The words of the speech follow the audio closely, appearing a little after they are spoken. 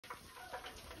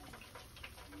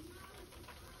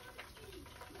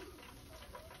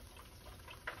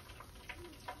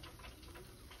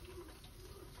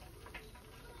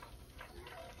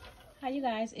Hi you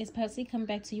guys, it's Pepsi coming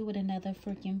back to you with another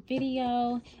freaking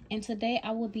video, and today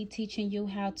I will be teaching you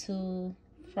how to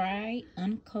fry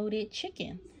uncoated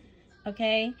chicken.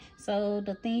 Okay, so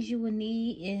the things you will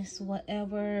need is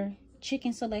whatever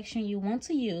chicken selection you want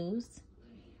to use,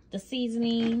 the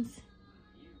seasonings,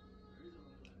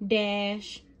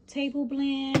 dash, table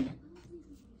blend,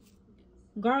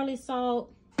 garlic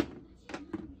salt,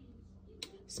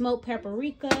 smoked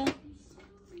paprika,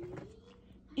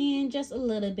 and just a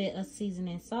little bit of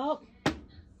seasoning salt.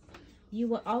 You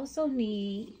will also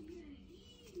need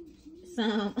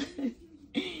some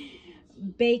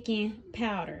baking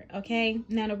powder. Okay,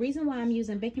 now the reason why I'm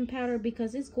using baking powder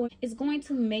because it's going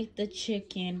to make the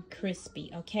chicken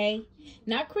crispy. Okay,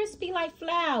 not crispy like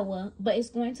flour, but it's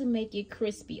going to make it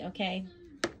crispy. Okay,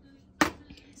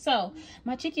 so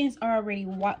my chicken's already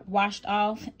washed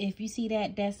off. If you see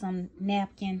that, that's some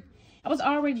napkin. I was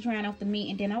already drying off the meat,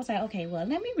 and then I was like, okay, well,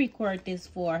 let me record this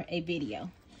for a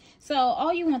video. So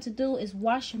all you want to do is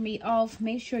wash your meat off.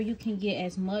 Make sure you can get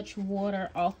as much water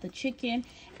off the chicken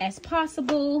as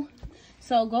possible.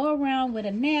 So go around with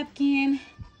a napkin,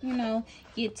 you know,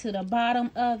 get to the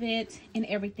bottom of it and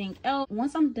everything else.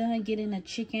 Once I'm done getting the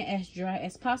chicken as dry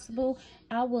as possible,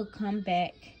 I will come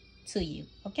back to you.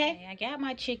 Okay, I got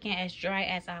my chicken as dry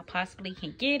as I possibly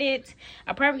can get it.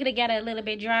 I probably could have got it a little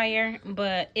bit drier,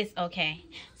 but it's okay.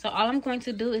 So all I'm going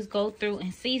to do is go through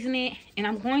and season it, and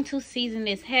I'm going to season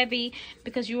this heavy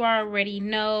because you already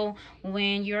know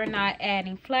when you're not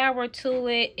adding flour to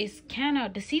it,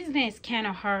 the seasoning is kind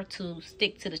of hard to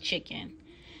stick to the chicken.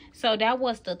 So that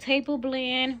was the table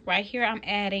blend. Right here I'm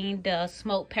adding the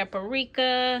smoked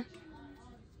paprika,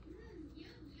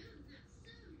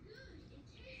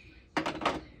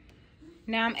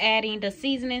 now I'm adding the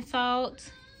seasoning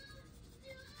salt.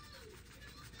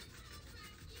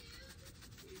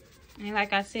 And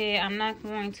like I said, I'm not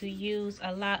going to use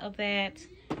a lot of that.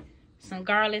 Some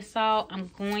garlic salt,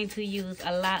 I'm going to use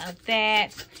a lot of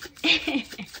that.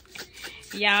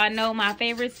 Y'all know my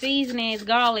favorite seasoning is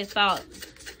garlic salt.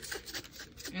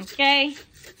 Okay,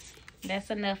 that's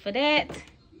enough of that.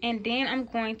 And then I'm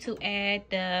going to add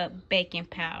the baking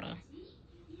powder.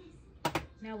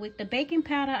 Now with the baking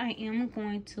powder, I am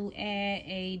going to add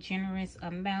a generous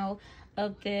amount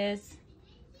of this.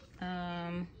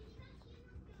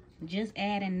 Just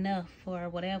add enough for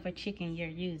whatever chicken you're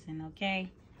using,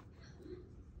 okay?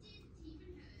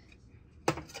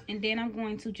 And then I'm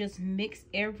going to just mix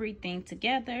everything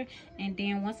together. And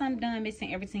then once I'm done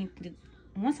mixing everything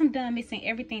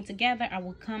together, I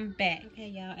will come back. Okay,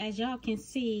 y'all, as y'all can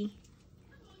see,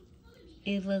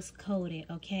 it looks coated.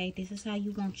 Okay, this is how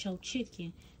you want your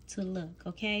chicken to look.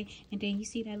 Okay, and then you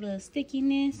see that little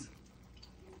stickiness,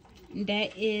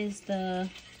 that is the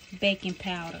baking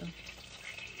powder.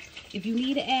 If you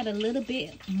need to add a little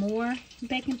bit more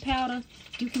baking powder,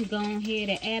 you can go ahead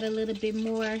and add a little bit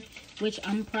more, which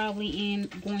I'm probably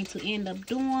going to end up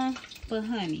doing. But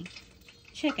honey,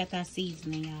 check out that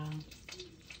seasoning, y'all.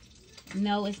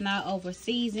 No, it's not over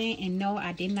seasoned, and no,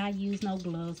 I did not use no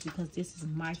gloves because this is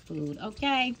my food.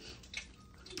 Okay,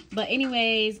 but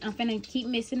anyways, I'm finna keep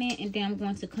mixing it, and then I'm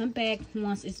going to come back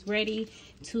once it's ready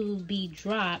to be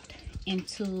dropped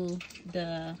into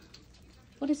the,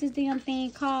 what is this damn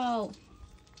thing called?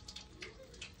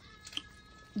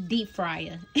 Deep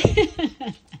fryer.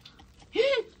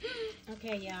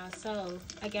 Okay, y'all, so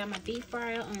I got my deep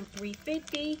fryer on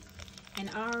 350. And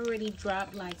I already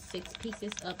dropped like 6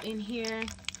 pieces up in here.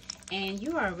 And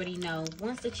you already know,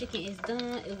 once the chicken is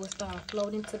done, it will start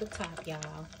floating to the top,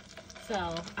 y'all.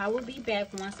 So I will be back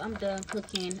once I'm done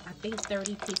cooking, I think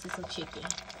 30 pieces of chicken.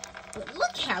 But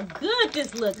look how good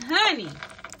this looks, honey.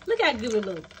 Look how good it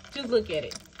looks. Just look at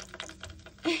it.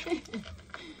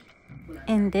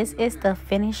 And this is the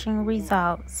finishing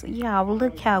results. Y'all,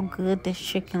 look how good this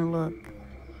chicken look.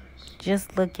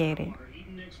 Just look at it.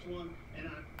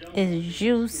 It's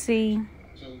juicy,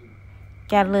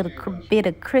 got a little bit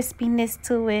of crispiness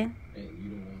to it.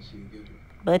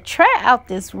 But try out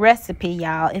this recipe,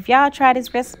 y'all. If y'all try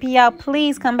this recipe out,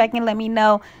 please come back and let me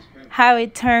know how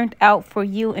it turned out for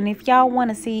you. And if y'all want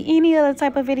to see any other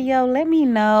type of video, let me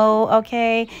know.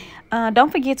 Okay, don't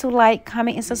forget to like,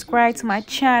 comment, and subscribe to my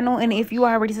channel. And if you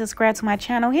already subscribed to my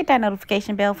channel, hit that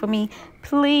notification bell for me,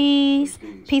 please.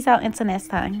 Peace out until next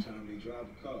time.